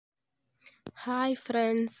Hi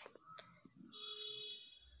friends,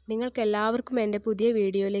 നിങ്ങൾക്കെല്ലാവർക്കും എൻ്റെ പുതിയ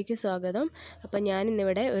വീഡിയോയിലേക്ക് സ്വാഗതം. അപ്പോൾ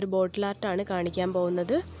ഞാനിന്നിവിടെ ഒരു ബോട്ടിൽ ആർട്ടാണ് കാണിക്കാൻ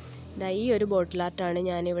പോകുന്നത്. ഈ ഒരു ബോട്ടിൽ ആർട്ടാണ്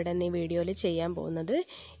ഞാനിവിടെ ഈ വീഡിയോയിൽ ചെയ്യാൻ പോകുന്നത്.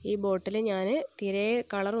 ഈ ബോട്ടിൽ ഞാൻ തീരെ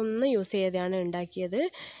കളറൊന്നും യൂസ് ചെയ്താണ് ഉണ്ടാക്കിയത്.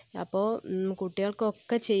 അപ്പോൾ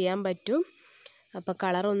കുട്ടികൾക്കൊക്കെ ചെയ്യാൻ പറ്റും. അപ്പോൾ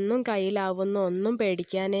കളറൊന്നും കയ്യിലാവുന്ന ഒന്നും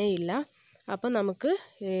പേടിക്കാനേ ഇല്ല. അപ്പോൾ നമുക്ക്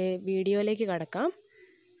വീഡിയോയിലേക്ക് കടക്കാം.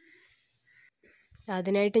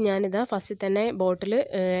 അതിനായിട്ട് ഞാനിതാ ഫസ്റ്റ് തന്നെ ബോട്ടിൽ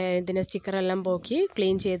ഇതിൻ്റെ സ്റ്റിക്കറെല്ലാം പോക്കി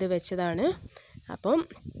ക്ലീൻ ചെയ്ത് വെച്ചതാണ്. അപ്പം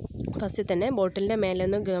ഫസ്റ്റ് തന്നെ ബോട്ടിലിൻ്റെ മേലെ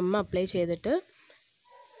ഒന്ന് ഗം അപ്ലൈ ചെയ്തിട്ട്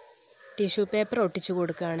ടിഷ്യൂ പേപ്പർ ഒട്ടിച്ചു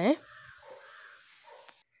കൊടുക്കുകയാണ്.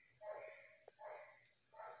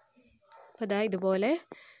 അപ്പോൾ ഇതുപോലെ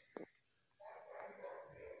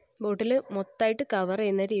ബോട്ടിൽ മൊത്തമായിട്ട് കവർ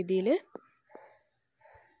ചെയ്യുന്ന രീതിയിൽ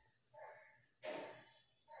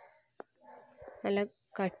നല്ല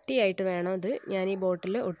കട്ടിയായിട്ട് വേണം ഇത് ഞാൻ ഈ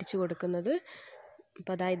ബോട്ടിൽ ഒട്ടിച്ചു കൊടുക്കുന്നത്.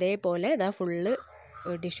 അപ്പോൾ ഇതേപോലെ ഫുള്ള്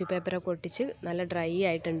ടിഷ്യൂ പേപ്പറൊക്കെ ഒട്ടിച്ച് നല്ല ഡ്രൈ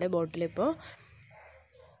ആയിട്ടുണ്ട് ബോട്ടിലിപ്പോൾ.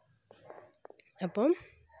 അപ്പം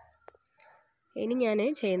ഇനി ഞാൻ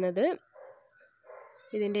ചെയ്യുന്നത്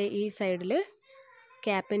ഇതിൻ്റെ ഈ സൈഡിൽ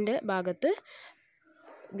ക്യാപ്പിൻ്റെ ഭാഗത്ത്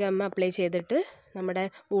ഗം അപ്ലൈ ചെയ്തിട്ട് നമ്മുടെ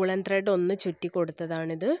വൂളൻ ത്രെഡ് ഒന്ന് ചുറ്റി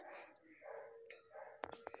കൊടുത്തതാണിത്.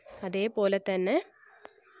 അതേപോലെ തന്നെ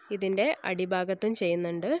ഇതിൻ്റെ അടിഭാഗത്തും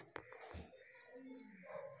ചെയ്യുന്നുണ്ട്.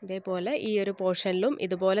 ഇതേപോലെ ഈ ഒരു പോർഷനിലും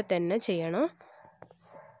ഇതുപോലെ തന്നെ ചെയ്യണം.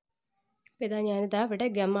 അപ്പോൾ ഞാനിതാ ഇവിടെ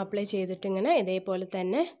ഗം അപ്ലൈ ചെയ്തിട്ട് ഇങ്ങനെ ഇതേപോലെ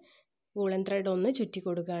തന്നെ വൂളൻ ത്രെഡ് ഒന്ന് ചുറ്റി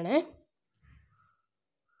കൊടുക്കുകയാണ്.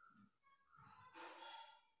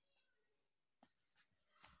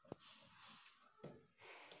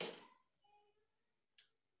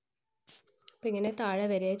 അപ്പോൾ ഇങ്ങനെ താഴെ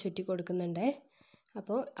വരെ ചുറ്റി കൊടുക്കുന്നുണ്ട്.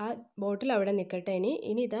 അപ്പോൾ ആ ബോട്ടിൽ അവിടെ നിൽക്കട്ടെ.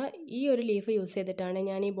 ഇനി ഈ ഒരു ലീഫ് യൂസ് ചെയ്തിട്ടാണ്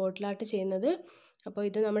ഞാൻ ഈ ബോട്ടിൽ ആർട്ട് ചെയ്യുന്നത്. അപ്പോൾ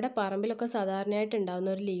ഇത് നമ്മുടെ പറമ്പിലൊക്കെ സാധാരണയായിട്ട്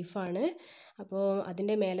ഉണ്ടാകുന്ന ഒരു ലീഫാണ്. അപ്പോൾ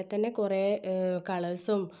അതിൻ്റെ മേലെ തന്നെ കുറേ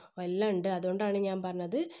കളേഴ്സും എല്ലാം ഉണ്ട്. അതുകൊണ്ടാണ് ഞാൻ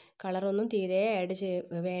പറഞ്ഞത് കളറൊന്നും തീരെ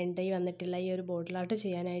വേണ്ടി വന്നിട്ടില്ല ഈ ഒരു ബോട്ടിൽ ആർട്ട്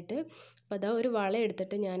ചെയ്യാനായിട്ട്. അപ്പോൾ ഒരു വള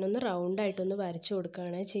എടുത്തിട്ട് ഞാനൊന്ന് റൗണ്ടായിട്ടൊന്ന് വരച്ചു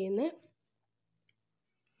കൊടുക്കുകയാണ് ചെയ്യുന്നത്.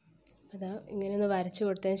 ഇങ്ങനെ ഒന്ന് വരച്ചു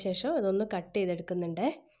കൊടുത്തതിന് ശേഷം അതൊന്ന് കട്ട് ചെയ്തെടുക്കുന്നുണ്ട്.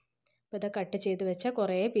 അപ്പോൾ കട്ട് ചെയ്ത് വെച്ച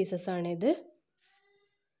കുറേ പീസസാണിത്.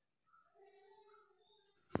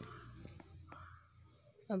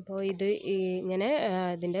 അപ്പോൾ ഇത് ഇങ്ങനെ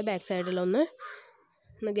ഇതിൻ്റെ ബാക്ക് സൈഡിലൊന്ന്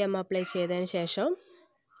ഗം അപ്ലൈ ചെയ്തതിന് ശേഷം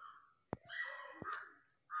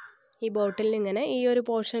ഈ ബോട്ടിലിന് ഇങ്ങനെ ഈ ഒരു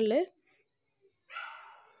പോർഷനിൽ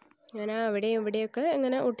ഞാൻ അവിടെയും ഇവിടെയൊക്കെ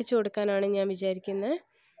ഇങ്ങനെ ഒട്ടിച്ചു കൊടുക്കാനാണ് ഞാൻ വിചാരിക്കുന്നത്.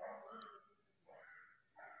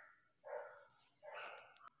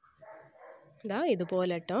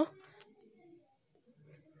 ഇതുപോലെ കേട്ടോ,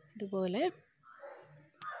 ഇതുപോലെ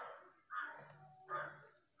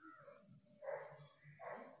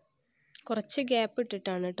കുറച്ച് ഗ്യാപ്പ്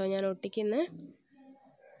ഇട്ടിട്ടാണ് കേട്ടോ ഞാൻ ഒട്ടിക്കുന്നത്.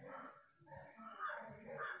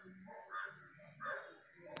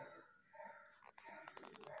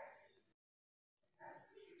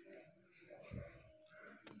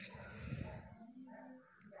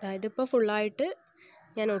 ഇതിപ്പോൾ ഫുള്ളായിട്ട്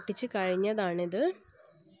ഞാൻ ഒട്ടിച്ച് കഴിഞ്ഞതാണിത്.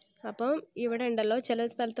 അപ്പം ഇവിടെ ഉണ്ടല്ലോ ചില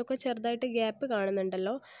സ്ഥലത്തൊക്കെ ചെറുതായിട്ട് ഗ്യാപ്പ്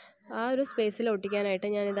കാണുന്നുണ്ടല്ലോ. ആ ഒരു സ്പേസിൽ ഒട്ടിക്കാനായിട്ട്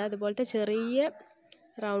ഞാനിതാ അതുപോലത്തെ ചെറിയ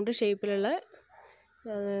റൗണ്ട് ഷേപ്പിലുള്ള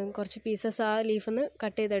കുറച്ച് പീസസ് ആ ലീഫിൽ നിന്ന്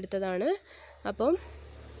കട്ട് ചെയ്തെടുത്തതാണ്. അപ്പം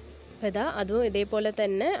അതും ഇതേപോലെ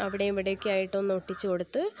തന്നെ അവിടെയും ഇവിടെയൊക്കെ ആയിട്ടൊന്ന് ഒട്ടിച്ച്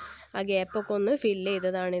കൊടുത്ത് ആ ഗ്യാപ്പൊക്കെ ഒന്ന് ഫില്ല്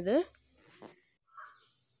ചെയ്തതാണിത്.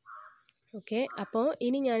 ഓക്കെ, അപ്പോൾ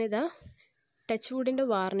ഇനി ഞാനിതാ ടച്ച് വുഡിൻ്റെ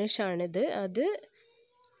വാർണിഷാണിത്. അത്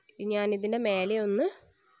ഞാനിതിൻ്റെ മേലെ ഒന്ന്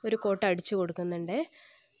ഒരു കോട്ട് അടിച്ചു കൊടുക്കുന്നുണ്ട്.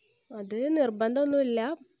 അത് നിർബന്ധമൊന്നുമില്ല.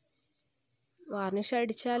 വാർണിഷ്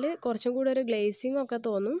അടിച്ചാൽ കുറച്ചും കൂടി ഒരു ഗ്ലേസിങ് ഒക്കെ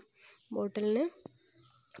തോന്നും ബോട്ടിലിന്.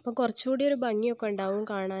 അപ്പോൾ കുറച്ചുകൂടി ഒരു ഭംഗിയൊക്കെ ഉണ്ടാവും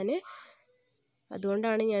കാണാൻ.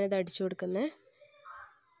 അതുകൊണ്ടാണ് ഞാനിത് അടിച്ചു കൊടുക്കുന്നത്.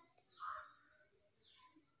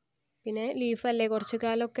 പിന്നെ ലീഫല്ലേ, കുറച്ച്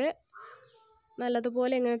കാലമൊക്കെ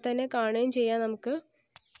നല്ലതുപോലെ ഇങ്ങനെ തന്നെ കാണുകയും ചെയ്യാം നമുക്ക്.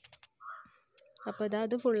 അപ്പോൾ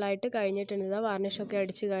അത് ഫുള്ളായിട്ട് കഴിഞ്ഞിട്ടുണ്ട്. വാർണിഷൊക്കെ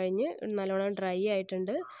അടിച്ച് കഴിഞ്ഞ് നല്ലോണം ഡ്രൈ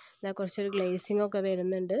ആയിട്ടുണ്ട്. കുറച്ചൊരു ഗ്ലേസിങ് ഒക്കെ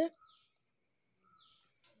വരുന്നുണ്ട്.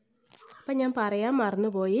 അപ്പം ഞാൻ പറയാൻ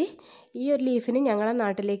മറന്നുപോയി, ഈ ഒരു ലീഫിന് ഞങ്ങളുടെ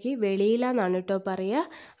നാട്ടിലേക്ക് വെളിയില എന്നാണ് കേട്ടോ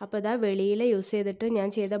പറയുക. അപ്പോൾ വെളിയില യൂസ് ചെയ്തിട്ട് ഞാൻ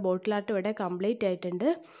ചെയ്ത ബോട്ടിൽ ആർട്ട് ഇവിടെ കംപ്ലീറ്റ് ആയിട്ടുണ്ട്.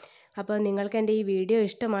 അപ്പോൾ നിങ്ങൾക്ക് എൻ്റെ ഈ വീഡിയോ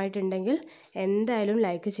ഇഷ്ടമായിട്ടുണ്ടെങ്കിൽ എന്തായാലും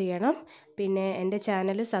ലൈക്ക് ചെയ്യണം. പിന്നെ എൻ്റെ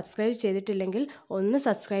ചാനൽ സബ്സ്ക്രൈബ് ചെയ്തിട്ടില്ലെങ്കിൽ ഒന്ന്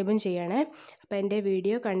സബ്സ്ക്രൈബും ചെയ്യണേ. അപ്പോൾ എൻ്റെ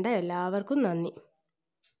വീഡിയോ കണ്ട എല്ലാവർക്കും നന്ദി.